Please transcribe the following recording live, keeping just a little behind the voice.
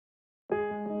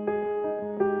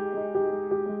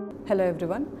Hello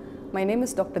everyone, my name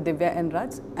is Dr. Divya N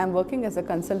Raj. I am working as a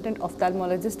consultant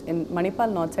ophthalmologist in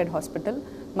Manipal Hospital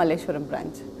Malleshwaram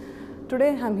branch. Today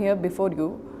I am here before you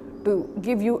to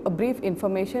give you a brief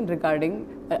information regarding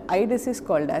an eye disease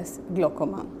called as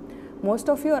glaucoma. Most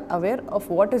of you are aware of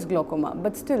what is glaucoma,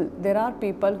 but still there are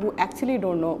people who actually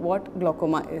don't know what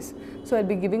glaucoma is. So I'll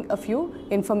be giving a few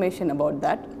information about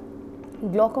that.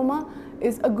 Glaucoma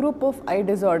is a group of eye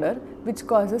disorder which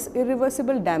causes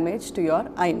irreversible damage to your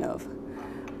eye nerve.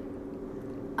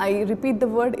 I repeat the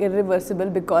word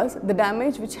irreversible because the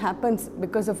damage which happens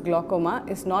because of glaucoma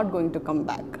is not going to come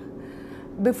back.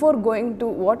 Before going to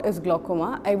what is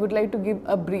glaucoma, I would like to give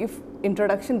a brief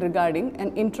introduction regarding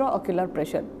an intraocular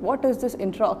pressure. What is this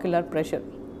intraocular pressure?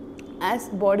 As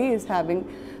body is having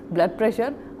blood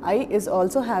pressure, eye is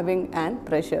also having an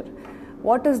pressure.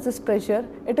 What is this pressure?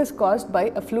 It is caused by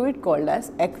a fluid called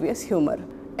as aqueous humor.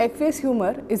 Aqueous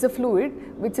humor is a fluid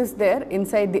which is there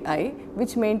inside the eye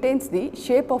which maintains the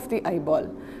shape of the eyeball.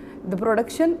 The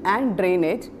production and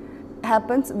drainage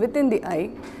happens within the eye.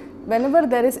 Whenever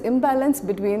there is imbalance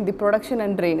between the production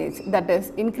and drainage, that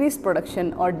is increased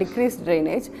production or decreased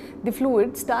drainage, the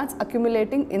fluid starts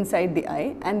accumulating inside the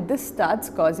eye and this starts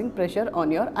causing pressure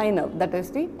on your eye nerve, that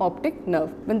is the optic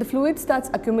nerve. When the fluid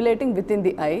starts accumulating within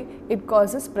the eye, it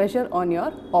causes pressure on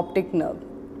your optic nerve.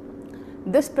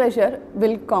 This pressure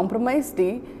will compromise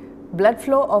the blood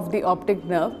flow of the optic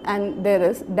nerve and there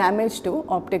is damage to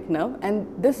optic nerve, and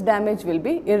this damage will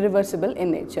be irreversible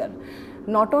in nature.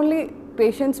 Not only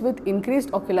patients with increased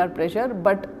ocular pressure,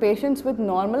 but patients with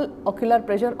normal ocular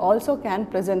pressure also can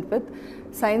present with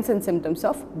signs and symptoms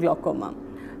of glaucoma.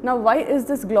 Now, why is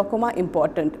this glaucoma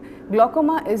important?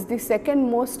 Glaucoma is the second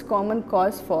most common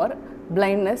cause for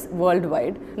blindness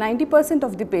worldwide. 90%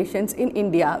 of the patients in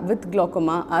India with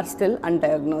glaucoma are still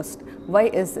undiagnosed. Why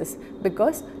is this?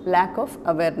 Because lack of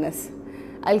awareness.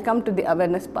 I'll come to the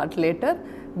awareness part later.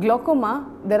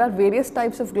 Glaucoma, there are various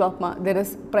types of glaucoma. There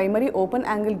is primary open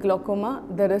angle glaucoma,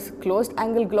 there is closed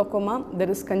angle glaucoma, there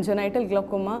is congenital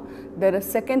glaucoma, there is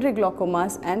secondary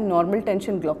glaucomas and normal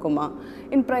tension glaucoma.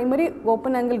 In primary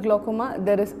open angle glaucoma,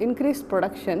 there is increased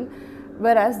production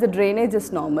whereas the drainage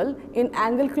is normal. In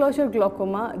angle closure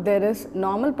glaucoma, there is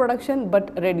normal production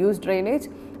but reduced drainage.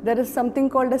 There is something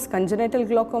called as congenital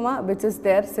glaucoma which is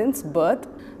there since birth.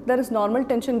 There is normal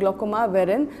tension glaucoma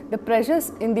wherein the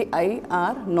pressures in the eye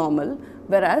are normal,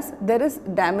 whereas there is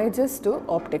damages to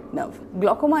optic nerve.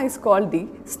 Glaucoma is called the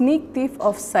sneak thief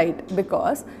of sight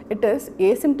because it is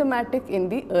asymptomatic in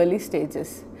the early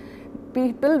stages.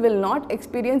 People will not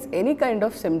experience any kind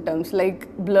of symptoms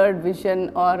like blurred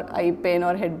vision or eye pain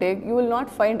or headache. You will not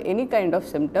find any kind of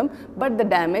symptom, but the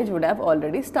damage would have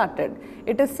already started.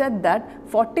 It is said that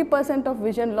 40% of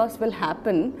vision loss will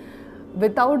happen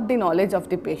without the knowledge of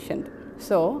the patient.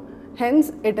 So,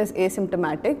 hence it is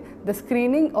asymptomatic. The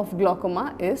screening of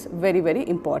glaucoma is very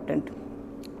important.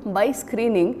 By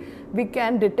screening, we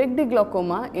can detect the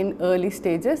glaucoma in early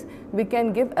stages, we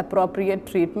can give appropriate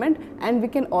treatment and we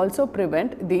can also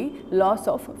prevent the loss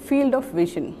of field of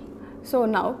vision. So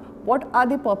now, what are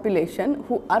the population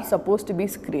who are supposed to be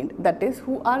screened? That is,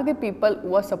 who are the people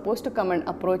who are supposed to come and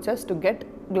approach us to get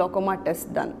glaucoma tests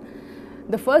done?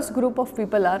 The first group of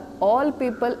people are all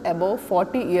people above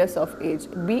 40 years of age,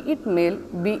 be it male,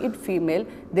 be it female,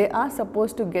 they are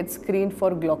supposed to get screened for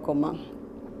glaucoma.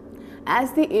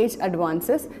 As the age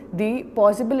advances, the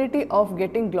possibility of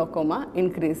getting glaucoma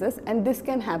increases and this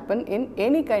can happen in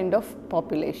any kind of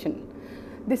population.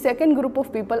 The second group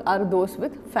of people are those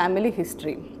with family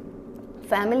history.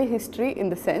 Family history in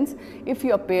the sense, if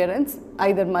your parents,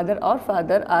 either mother or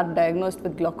father, are diagnosed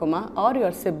with glaucoma or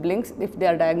your siblings, if they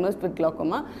are diagnosed with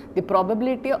glaucoma, the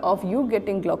probability of you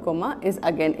getting glaucoma is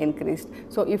again increased.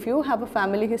 So, if you have a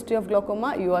family history of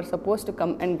glaucoma, you are supposed to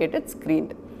come and get it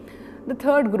screened. The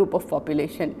third group of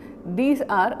population, these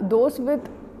are those with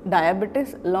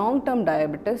diabetes, long-term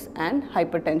diabetes and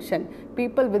hypertension.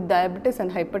 People with diabetes and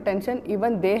hypertension,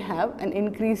 even they have an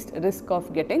increased risk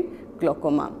of getting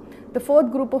glaucoma. The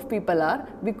fourth group of people are,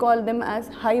 we call them as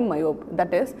high myope,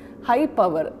 that is high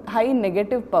power, high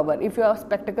negative power. If your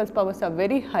spectacles powers are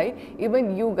very high,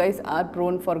 even you guys are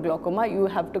prone for glaucoma, you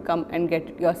have to come and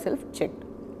get yourself checked.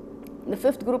 The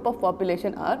fifth group of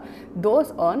population are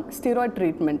those on steroid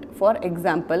treatment. For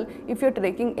example, if you are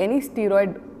taking any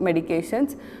steroid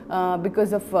medications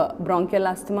because of bronchial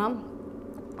asthma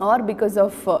or because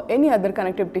of any other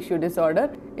connective tissue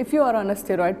disorder, if you are on a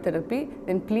steroid therapy,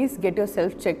 then please get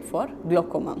yourself checked for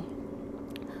glaucoma.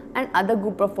 and other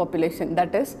group of population,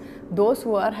 that is those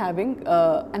who are having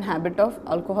an habit of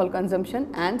alcohol consumption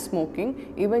and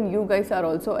smoking. Even you guys are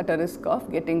also at a risk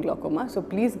of getting glaucoma, so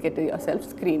please get yourself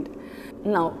screened.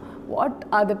 Now, what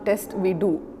are the tests we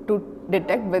do to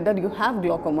detect whether you have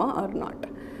glaucoma or not?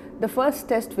 The first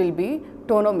test will be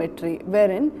tonometry,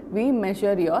 wherein we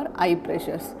measure your eye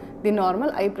pressures. The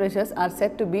normal eye pressures are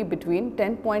said to be between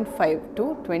 10.5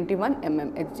 to 21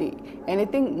 mmHg.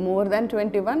 Anything more than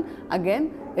 21,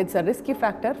 again, it's a risky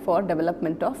factor for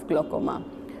development of glaucoma.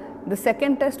 The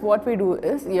second test what we do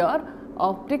is your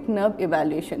optic nerve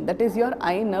evaluation, that is your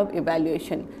eye nerve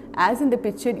evaluation. As in the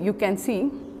picture you can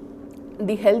see,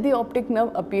 the healthy optic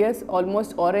nerve appears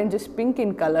almost orangish pink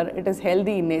in color, it is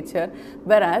healthy in nature,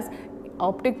 whereas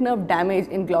optic nerve damage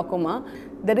in glaucoma,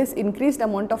 there is increased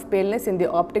amount of paleness in the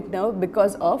optic nerve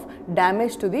because of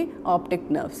damage to the optic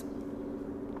nerves.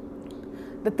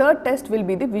 The third test will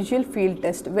be the visual field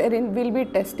test, wherein we will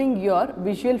be testing your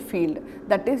visual field,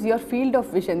 that is your field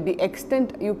of vision, the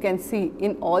extent you can see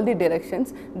in all the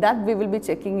directions, that we will be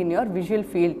checking in your visual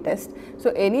field test.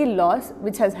 So, any loss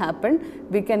which has happened,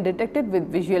 we can detect it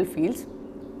with visual fields.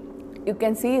 You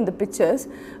can see in the pictures,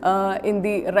 in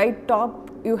the right top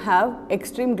you have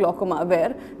extreme glaucoma,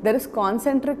 where there is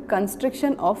concentric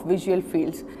constriction of visual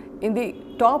fields. In the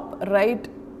top right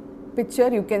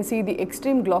picture you can see the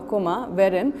extreme glaucoma,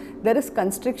 wherein there is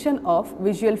constriction of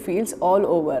visual fields all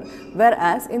over,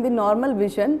 whereas in the normal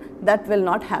vision that will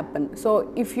not happen.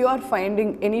 So, if you are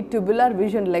finding any tubular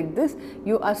vision like this,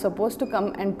 you are supposed to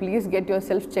come and please get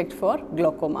yourself checked for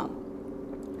glaucoma.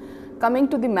 Coming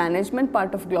to the management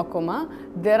part of glaucoma,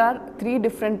 there are three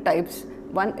different types.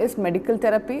 One is medical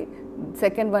therapy,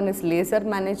 second one is laser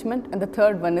management, and the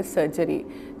third one is surgery.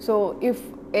 So, if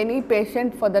any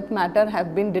patient for that matter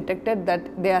have been detected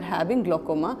that they are having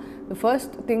glaucoma, the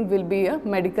first thing will be a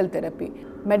medical therapy.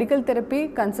 Medical therapy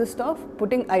consists of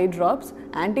putting eye drops.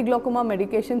 Anti-glaucoma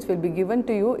medications will be given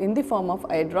to you in the form of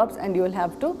eye drops and you will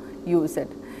have to use it.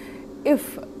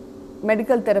 If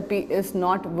medical therapy is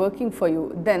not working for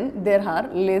you, then there are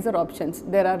laser options.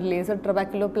 There are laser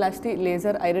trabeculoplasty,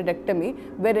 laser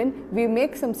iridectomy, wherein we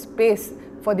make some space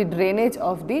for the drainage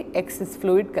of the excess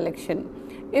fluid collection.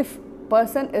 If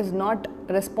person is not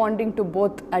responding to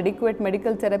both adequate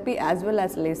medical therapy as well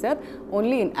as laser,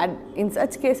 only in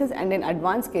such cases and in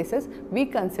advanced cases we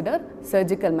consider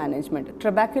surgical management.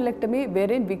 Trabeculectomy,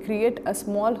 wherein we create a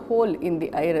small hole in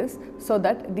the iris so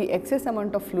that the excess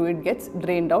amount of fluid gets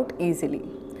drained out easily.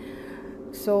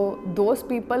 So, those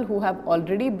people who have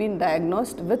already been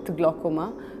diagnosed with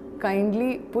glaucoma,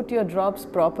 kindly put your drops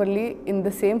properly in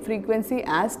the same frequency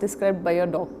as described by your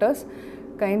doctors.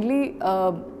 Kindly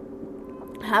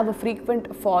have a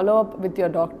frequent follow-up with your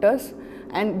doctors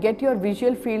and get your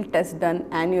visual field test done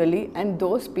annually. And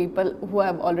those people who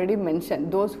have already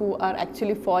mentioned, those who are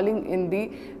actually falling in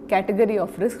the category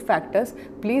of risk factors,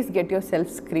 please get yourself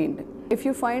screened. If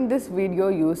you find this video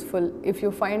useful, if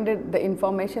you find the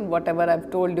information whatever I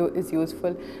have told you is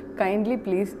useful, kindly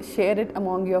please share it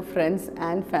among your friends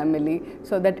and family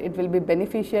so that it will be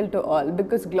beneficial to all,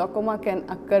 because glaucoma can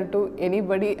occur to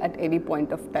anybody at any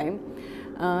point of time.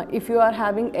 If you are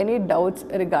having any doubts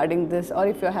regarding this, or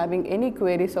if you are having any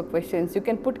queries or questions, you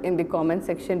can put in the comment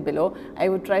section below. I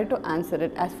will try to answer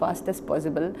it as fast as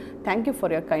possible. Thank you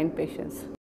for your kind patience.